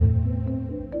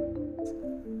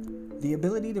The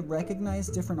ability to recognize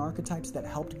different archetypes that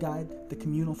helped guide the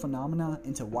communal phenomena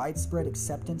into widespread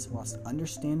acceptance whilst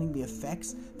understanding the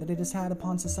effects that it has had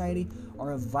upon society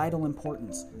are of vital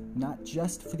importance, not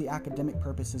just for the academic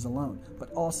purposes alone,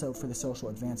 but also for the social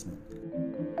advancement.